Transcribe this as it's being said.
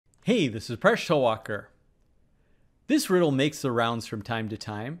Hey, this is Presh Talwalkar. This riddle makes the rounds from time to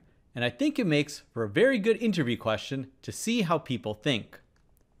time, and I think it makes for a very good interview question to see how people think.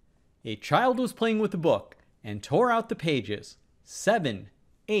 A child was playing with a book and tore out the pages 7,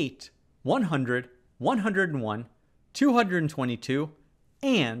 8, 100, 101, 222,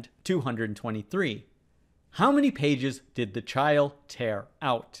 and 223. How many pages did the child tear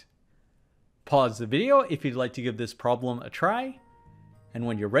out? Pause the video if you'd like to give this problem a try. And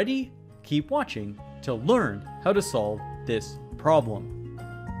when you're ready, keep watching to learn how to solve this problem.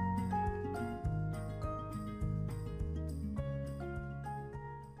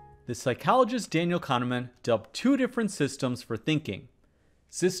 The psychologist Daniel Kahneman dubbed two different systems for thinking.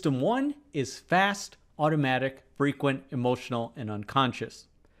 System 1 is fast, automatic, frequent, emotional, and unconscious.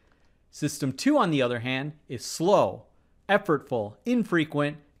 System 2, on the other hand, is slow, effortful,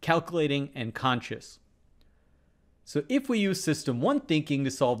 infrequent, calculating, and conscious. So if we use System 1 thinking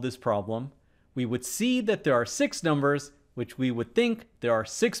to solve this problem, we would see that there are 6 numbers, which we would think there are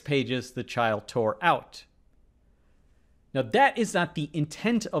 6 pages the child tore out. Now that is not the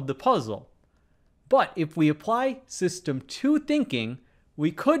intent of the puzzle, but if we apply System 2 thinking,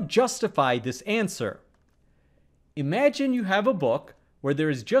 we could justify this answer. Imagine you have a book where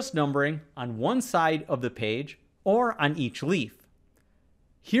there is just numbering on one side of the page or on each leaf.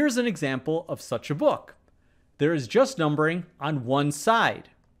 Here's an example of such a book. There is just numbering on one side.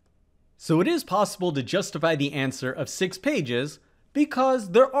 So it is possible to justify the answer of 6 pages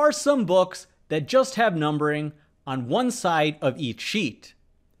because there are some books that just have numbering on one side of each sheet.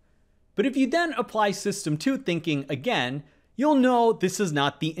 But if you then apply System 2 thinking again, you'll know this is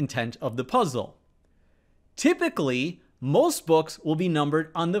not the intent of the puzzle. Typically, most books will be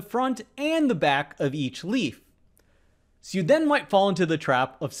numbered on the front and the back of each leaf. So you then might fall into the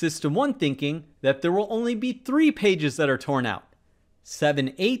trap of System 1 thinking that there will only be 3 pages that are torn out.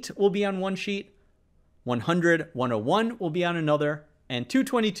 7, 8 will be on one sheet, 100, 101 will be on another, and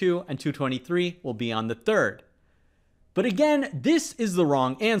 222 and 223 will be on the third. But again, this is the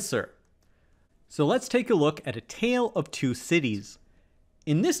wrong answer. So let's take a look at A Tale of Two Cities.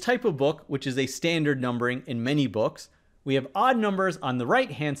 In this type of book, which is a standard numbering in many books, we have odd numbers on the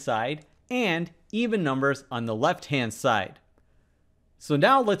right-hand side and even numbers on the left-hand side. So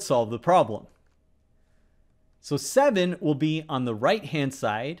now let's solve the problem. So 7 will be on the right-hand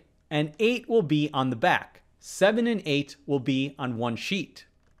side and 8 will be on the back. 7 and 8 will be on one sheet.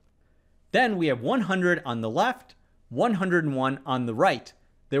 Then we have 100 on the left, 101 on the right.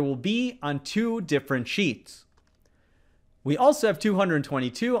 There will be on 2 different sheets. We also have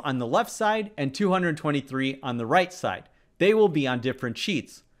 222 on the left side and 223 on the right side. They will be on different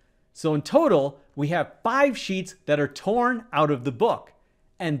sheets. So in total, we have 5 sheets that are torn out of the book.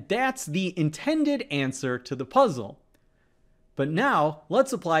 And that's the intended answer to the puzzle. But now,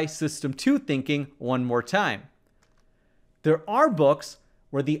 let's apply System 2 thinking one more time. There are books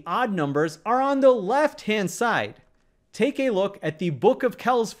where the odd numbers are on the left-hand side. Take a look at the Book of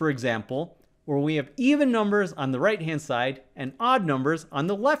Kells, for example, where we have even numbers on the right-hand side and odd numbers on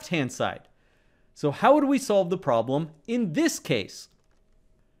the left-hand side. So how would we solve the problem in this case?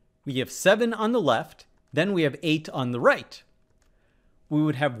 We have 7 on the left, then we have 8 on the right. We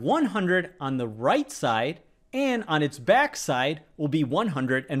would have 100 on the right side, and on its back side will be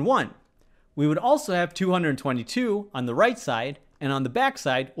 101. We would also have 222 on the right side, and on the back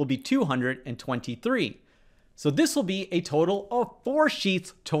side will be 223. So this will be a total of 4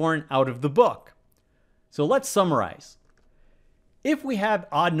 sheets torn out of the book. So let's summarize. If we have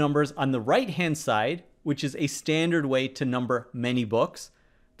odd numbers on the right-hand side, which is a standard way to number many books,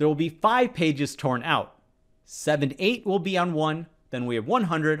 there will be 5 pages torn out. 7, 8 will be on one, then we have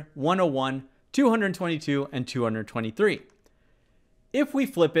 100, 101, 222, and 223. If we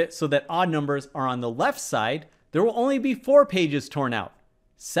flip it so that odd numbers are on the left side, there will only be 4 pages torn out.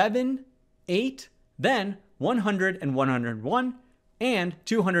 7, 8, then 100 and 101, and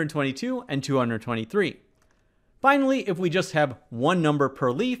 222 and 223. Finally, if we just have one number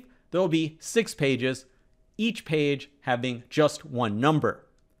per leaf, there will be 6 pages, each page having just one number.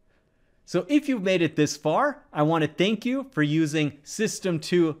 So if you've made it this far, I want to thank you for using System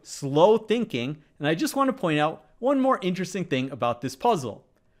 2 slow thinking, and I just want to point out one more interesting thing about this puzzle.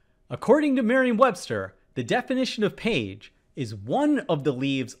 According to Merriam-Webster, the definition of page is one of the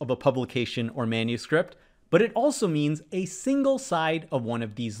leaves of a publication or manuscript, but it also means a single side of one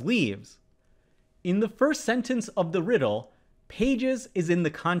of these leaves. In the first sentence of the riddle, pages is in the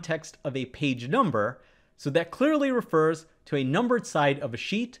context of a page number, so that clearly refers to a numbered side of a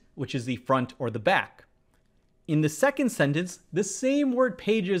sheet, which is the front or the back. In the second sentence, the same word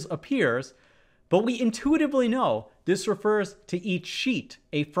pages appears, But we intuitively know this refers to each sheet,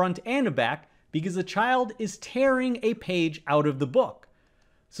 a front and a back, because the child is tearing a page out of the book.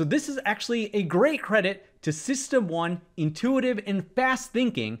 So this is actually a great credit to System 1 intuitive and fast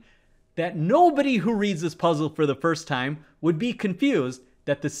thinking that nobody who reads this puzzle for the first time would be confused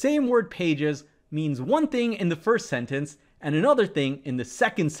that the same word pages means one thing in the first sentence and another thing in the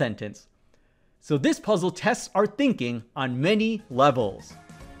second sentence. So this puzzle tests our thinking on many levels.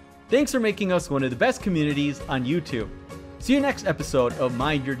 Thanks for making us one of the best communities on YouTube. See you next episode of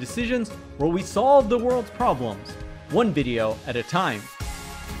Mind Your Decisions, where we solve the world's problems, one video at a time.